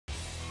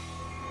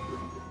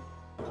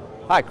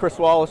Hi, Chris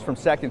Wallace from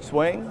Second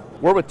Swing.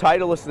 We're with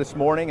Titleist this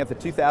morning at the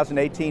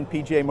 2018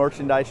 PGA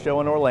Merchandise Show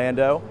in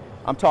Orlando.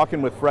 I'm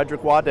talking with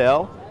Frederick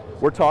Waddell.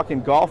 We're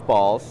talking golf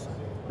balls.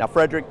 Now,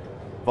 Frederick,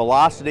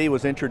 Velocity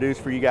was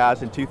introduced for you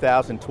guys in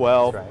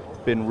 2012. That's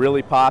right. Been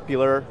really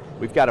popular.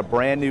 We've got a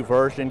brand new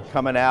version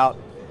coming out.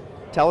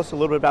 Tell us a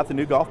little bit about the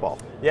new golf ball.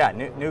 Yeah,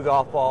 new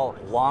golf ball,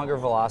 longer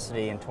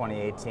velocity in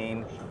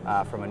 2018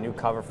 from a new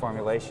cover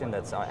formulation.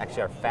 That's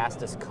actually our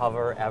fastest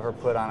cover ever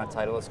put on a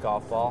Titleist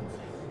golf ball.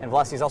 And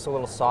velocity is also a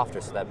little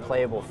softer, so that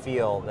playable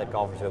feel that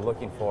golfers are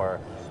looking for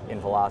in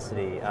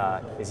velocity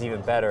is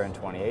even better in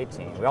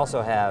 2018. We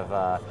also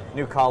have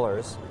new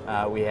colors.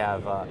 We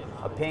have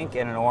a pink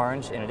and an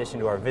orange, in addition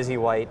to our Visi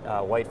white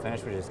white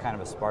finish, which is kind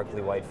of a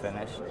sparkly white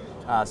finish.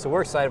 So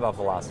we're excited about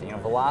velocity. You know,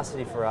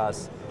 velocity for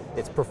us,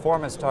 its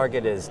performance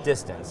target is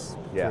distance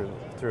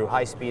through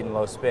high speed and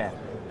low spin.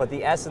 But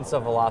the essence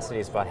of velocity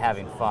is about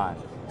having fun,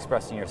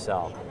 expressing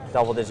yourself.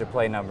 Double-digit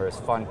play numbers,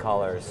 fun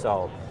colors.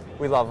 So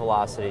we love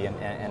velocity,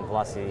 and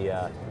velocity.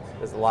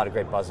 There's a lot of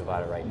great buzz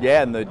about it right now.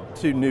 Yeah, and the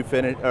two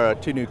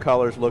new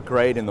colors look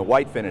great, and the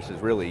white finish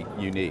is really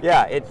unique.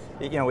 Yeah,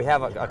 you know, we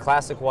have a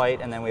classic white,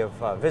 and then we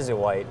have Visi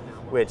white,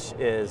 which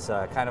is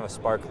kind of a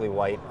sparkly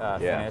white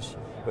finish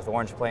with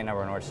orange plate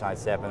number and orange side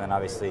step, and then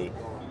obviously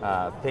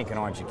pink and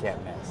orange you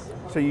can't miss.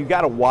 So you've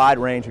got a wide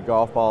range of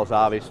golf balls,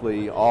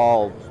 obviously,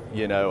 all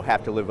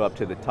have to live up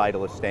to the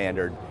Titleist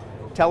standard.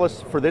 Tell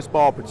us, for this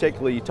ball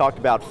particularly, you talked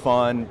about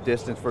fun,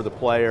 distance for the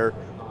player.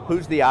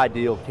 Who's the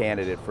ideal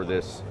candidate for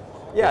this?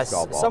 Yes,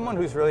 golf ball? Someone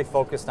who's really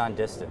focused on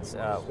distance.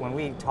 When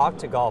we talked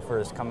to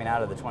golfers coming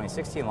out of the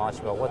 2016 launch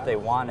about what they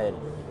wanted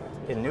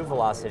in new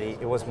velocity,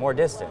 it was more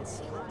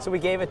distance. So we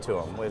gave it to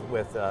them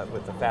with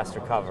the faster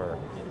cover.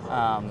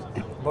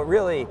 But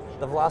really,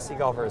 the velocity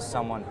golfer is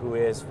someone who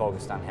is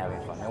focused on having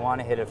fun. They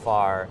want to hit it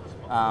far,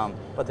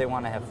 but they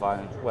want to have fun,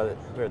 whether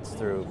it's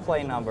through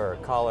play number or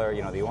color.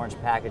 You know, the orange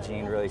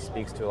packaging really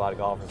speaks to a lot of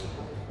golfers.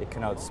 It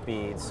connotes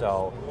speed.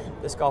 So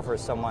this golfer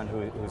is someone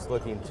who's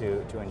looking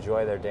to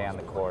enjoy their day on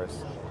the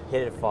course,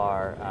 hit it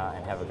far,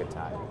 and have a good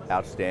time.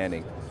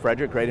 Outstanding.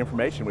 Frederick, great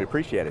information. We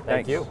appreciate it.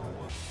 Thank Thanks. you.